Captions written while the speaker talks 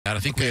And I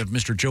think we have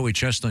Mr. Joey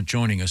Chestnut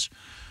joining us.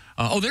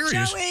 There he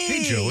is.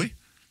 Hey, Joey.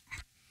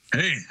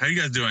 Hey, how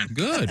you guys doing?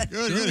 Good.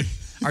 Good.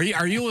 Are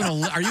you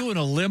in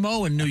a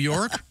limo in New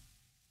York?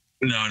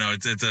 No,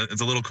 it's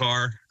a little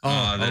car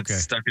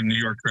that's stuck in New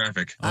York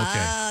traffic. Okay.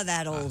 Ah,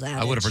 that old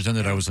adage. I would have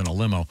pretended I was in a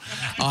limo.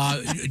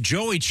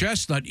 Joey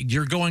Chestnut,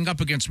 you're going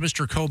up against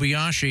Mr.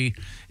 Kobayashi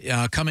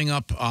coming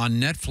up on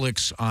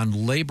Netflix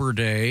on Labor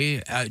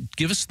Day.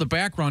 Give us the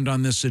background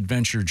on this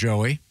adventure,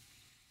 Joey.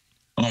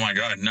 Oh my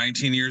God,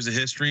 19 years of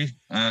history.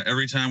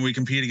 Every time we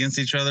compete against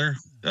each other,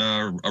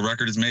 a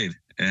record is made,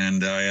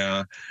 and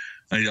after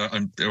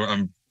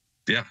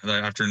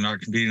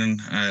not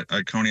competing at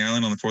Coney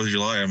Island on the 4th of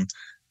July,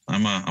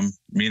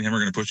 me and him are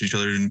going to push each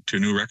other to a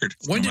new record,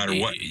 no matter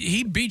what.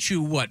 He beat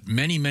you,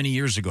 many, many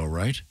years ago,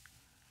 right?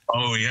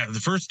 Oh, yeah. The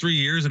first 3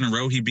 years in a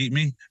row, he beat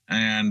me.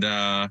 And,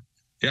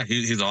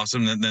 he's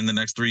awesome. Then the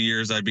next 3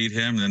 years, I beat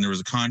him. And then there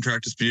was a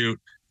contract dispute,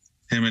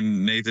 him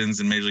and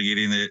Nathan's in Major League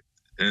Eating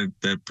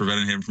that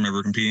prevented him from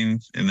ever competing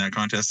in that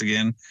contest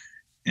again.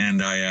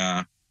 And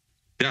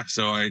this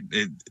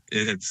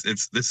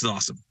is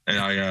awesome.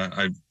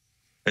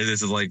 And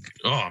this is like,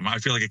 I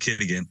feel like a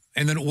kid again.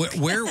 And then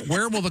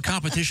where will the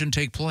competition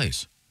take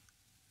place?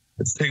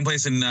 It's taking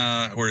place in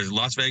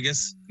Las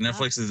Vegas.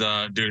 Netflix is they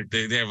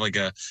have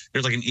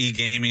there's like an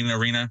e-gaming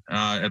arena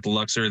at the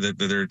Luxor that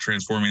they're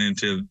transforming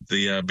into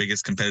the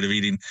biggest competitive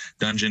eating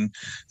dungeon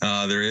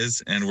there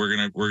is, and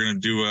we're gonna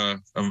do a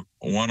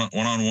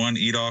one-on-one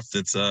eat off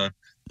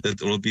that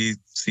will be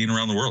seen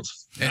around the world.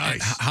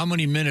 Nice. How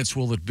many minutes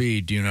will it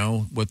be? Do you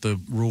know what the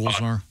rules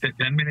are?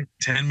 10-minute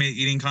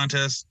eating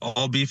contest,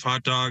 all beef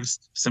hot dogs,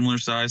 similar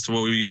size to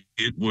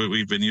what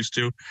we've been used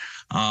to.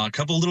 A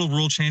couple little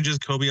rule changes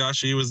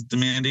Kobayashi was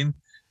demanding,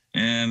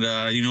 and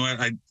you know what?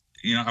 I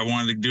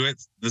wanted to do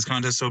it this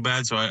contest so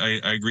bad, so I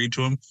agreed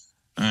to him,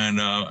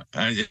 and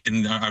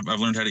I've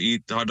learned how to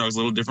eat the hot dogs a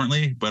little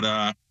differently, but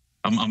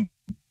I'm going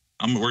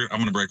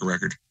to break a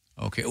record.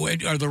 Okay.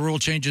 Are the rule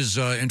changes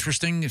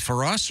interesting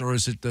for us, or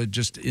is it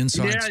just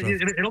inside stuff? Yeah,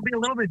 it'll be a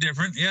little bit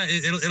different. Yeah,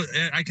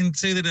 I can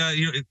say that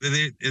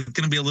it's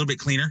going to be a little bit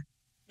cleaner.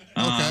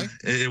 Okay.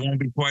 It won't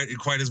be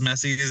quite as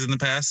messy as in the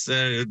past.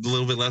 A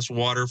little bit less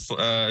water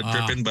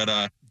dripping, but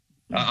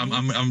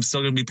I'm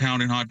still going to be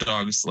pounding hot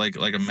dogs like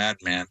a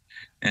madman.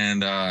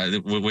 And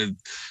with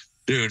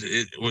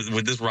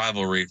this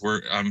rivalry,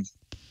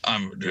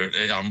 I'm going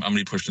to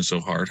be pushing so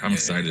hard. I'm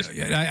excited.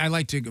 I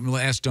like to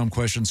ask dumb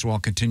questions, so I'll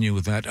continue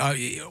with that.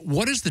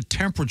 What is the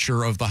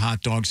temperature of the hot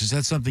dogs? Is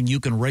that something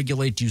you can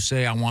regulate? Do you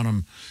say, I want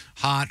them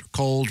hot,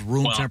 cold,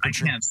 room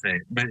temperature? I can't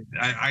say, but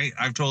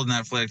I've told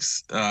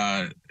Netflix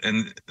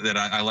and that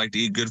I like to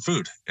eat good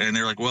food. And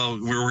they're like, well,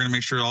 we're going to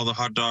make sure all the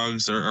hot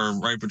dogs are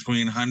right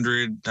between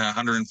 100 to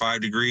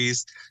 105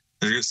 degrees.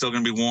 They're still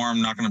going to be warm,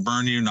 not going to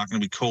burn you, not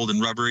going to be cold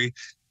and rubbery.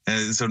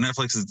 So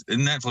Netflix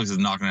is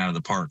knocking it out of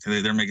the park.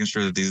 They're making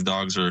sure that these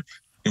dogs are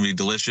going to be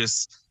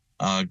delicious,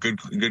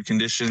 good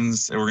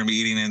conditions. We're going to be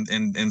eating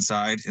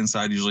inside.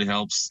 Inside usually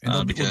helps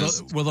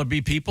because will there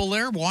be people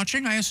there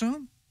watching? I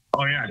assume.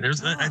 Oh yeah, it's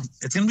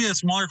going to be a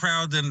smaller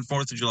crowd than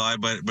 4th of July,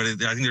 but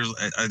I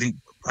think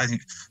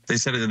they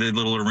said the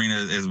little arena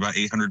is about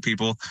 800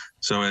 people,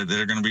 so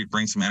they're going to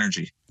bring some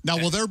energy. Now,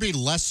 will there be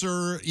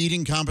lesser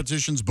eating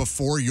competitions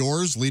before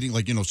yours, leading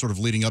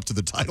up to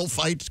the title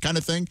fight kind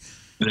of thing?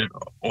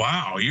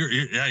 Wow,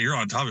 you're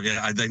on top of it.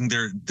 I think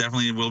there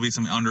definitely will be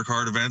some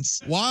undercard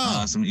events.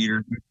 Wow, some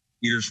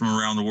eaters from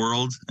around the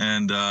world,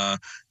 and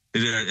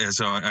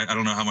so I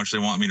don't know how much they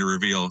want me to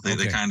reveal.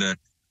 They kind of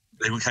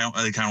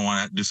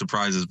want to do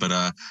surprises,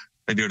 but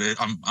they do it.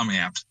 I'm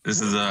amped.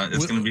 This is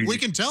it's going to be. We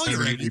can tell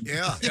you're amped.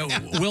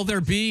 Yeah. Will there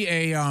be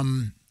a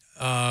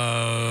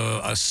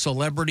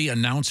celebrity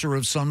announcer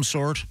of some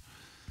sort?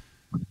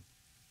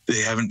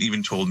 They haven't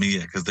even told me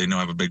yet because they know I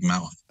have a big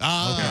mouth.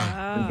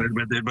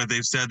 But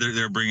they've said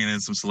they're bringing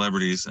in some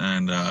celebrities,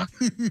 and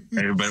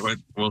but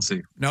we'll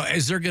see. Now,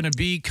 is there going to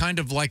be kind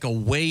of like a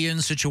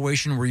weigh-in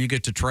situation where you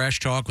get to trash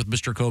talk with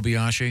Mr.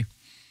 Kobayashi?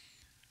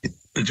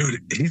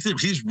 Dude,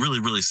 he's really,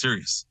 really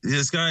serious.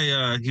 This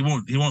guy, he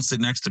won't sit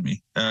next to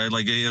me. It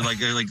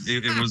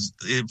was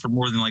for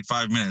more than like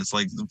 5 minutes.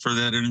 Like for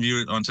that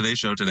interview on Today's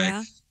Show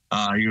today,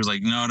 he was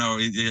like, no,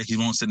 he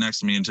won't sit next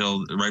to me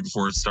until right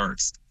before it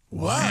starts.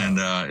 Wow. And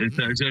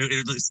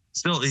it's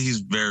still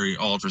he's very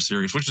ultra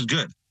serious, which is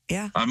good.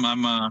 Yeah.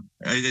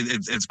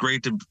 It's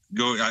great to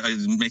go.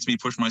 It makes me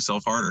push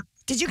myself harder.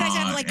 Did you guys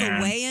have like a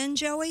weigh-in,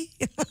 Joey?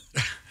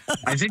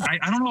 I think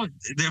I don't know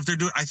if they're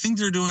doing. I think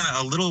they're doing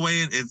a little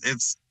weigh-in.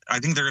 I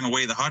think they're going to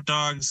weigh the hot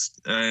dogs,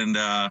 and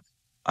I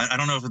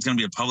don't know if it's going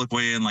to be a public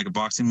weigh-in like a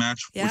boxing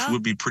match, which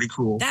would be pretty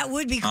cool. That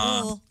would be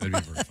cool. That'd be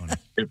very funny.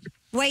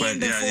 Weigh-in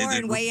before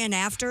and weigh-in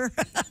after.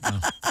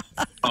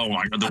 Oh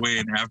my God, the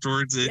weigh-in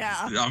afterwards.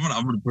 I'm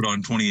gonna put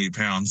on 28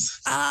 pounds.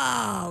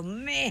 Oh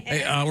man.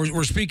 Hey,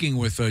 we're speaking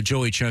with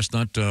Joey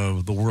Chestnut,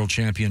 the world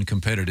champion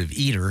competitive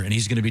eater, and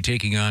he's going to be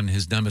taking on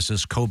his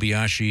nemesis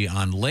Kobayashi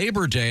on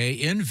Labor Day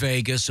in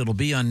Vegas. It'll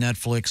be on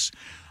Netflix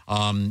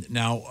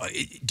Now,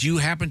 do you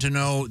happen to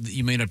know,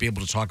 you may not be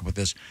able to talk about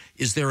this,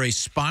 is there a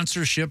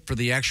sponsorship for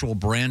the actual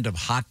brand of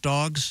hot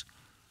dogs?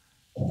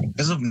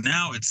 As of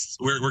now,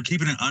 we're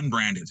keeping it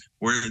unbranded.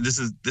 This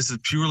is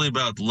purely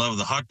about love of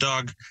the hot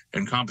dog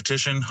and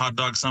competition. Hot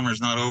dog summer is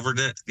not over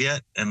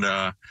yet, and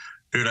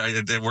dude,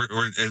 I've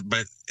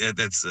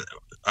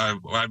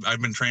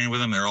been training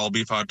with them. They're all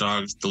beef hot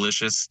dogs,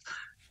 delicious,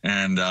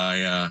 and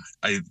I'm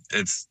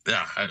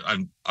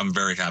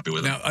very happy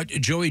with them. Now,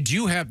 Joey, do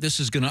you have? This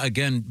is going to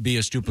again be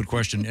a stupid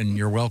question, and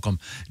you're welcome.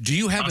 Do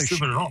you have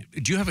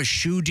Do you have a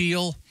shoe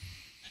deal?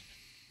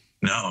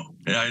 No.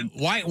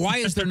 Why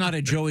is there not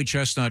a Joey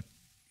Chestnut,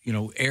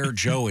 Air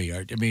Joey?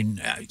 I mean,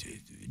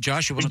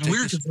 Josh, you want to take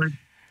weird this?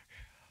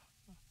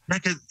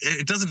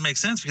 It doesn't make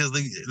sense because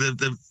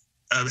the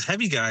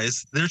heavy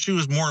guys, their shoe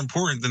is more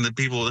important than the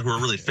people who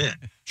are really fit.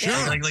 Sure.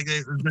 Like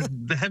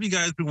the heavy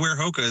guys who wear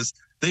Hokas,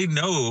 they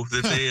know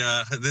that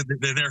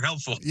that they're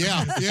helpful.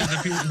 Yeah.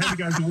 The heavy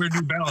guys who wear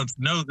New Balance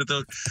know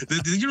that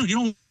you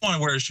don't want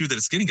to wear a shoe that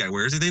a skinny guy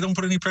wears. They don't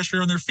put any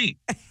pressure on their feet.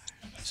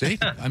 See,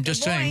 I'm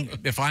just saying,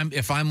 if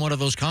I'm one of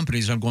those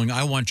companies, I'm going,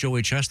 I want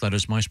Joey Chestnut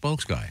as my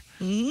spokes guy.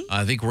 Mm-hmm.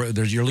 I think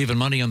you're leaving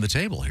money on the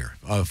table here,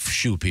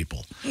 shoe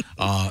people.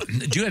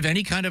 Do you have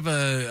any kind of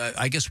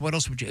I guess, what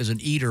else would you, as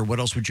an eater, what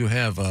else would you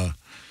have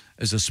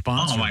as a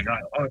sponsor? Oh, my God.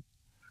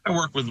 I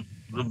work with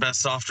the best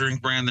soft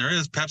drink brand there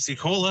is, Pepsi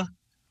Cola.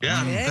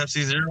 Yeah,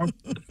 Pepsi Zero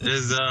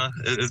is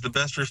the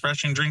best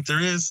refreshing drink there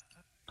is.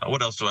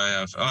 What else do I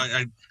have?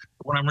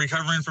 When I'm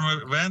recovering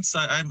from events,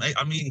 I'm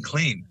eating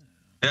clean.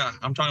 Yeah,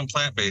 I'm talking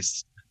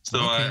plant-based. So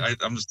okay.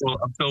 I'm still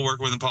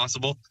working with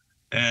Impossible,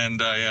 and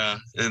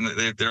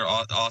they're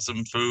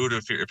awesome food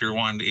if you're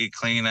wanting to eat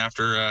clean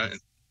after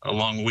a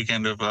long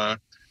weekend of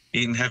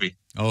eating heavy.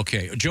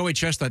 Okay, Joey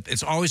Chestnut,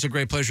 it's always a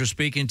great pleasure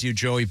speaking to you,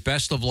 Joey.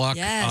 Best of luck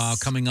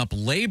coming up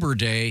Labor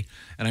Day,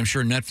 and I'm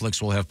sure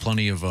Netflix will have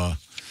plenty of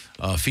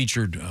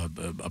featured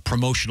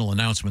promotional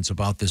announcements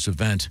about this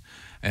event.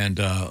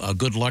 And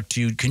good luck to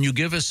you. Can you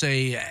give us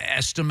a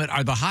estimate?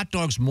 Are the hot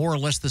dogs more or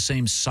less the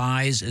same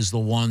size as the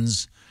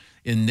ones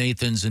in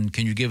Nathan's? And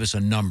can you give us a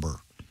number?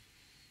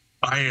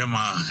 I am,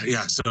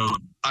 So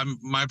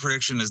my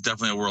prediction is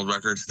definitely a world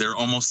record. They're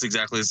almost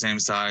exactly the same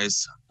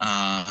size.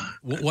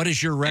 What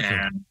is your record?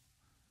 And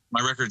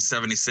my record's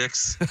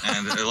 76.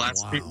 And the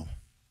last, wow.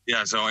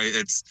 So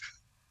it's.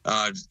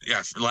 For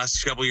the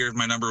last couple of years,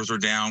 my numbers were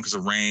down because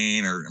of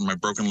rain or my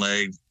broken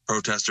leg,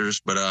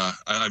 protesters. But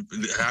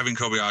having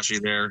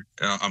Kobayashi there,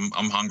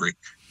 I'm hungry,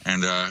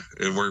 and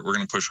we're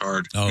going to push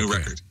hard. Okay. New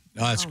record.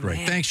 Oh, that's great.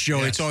 Man. Thanks,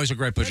 Joey. Yes. It's always a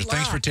great pleasure.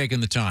 Thanks for taking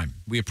the time.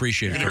 We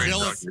appreciate it.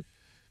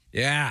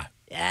 Yeah.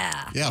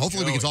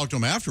 Hopefully we can talk to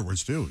him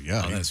afterwards too.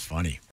 Yeah, that's funny.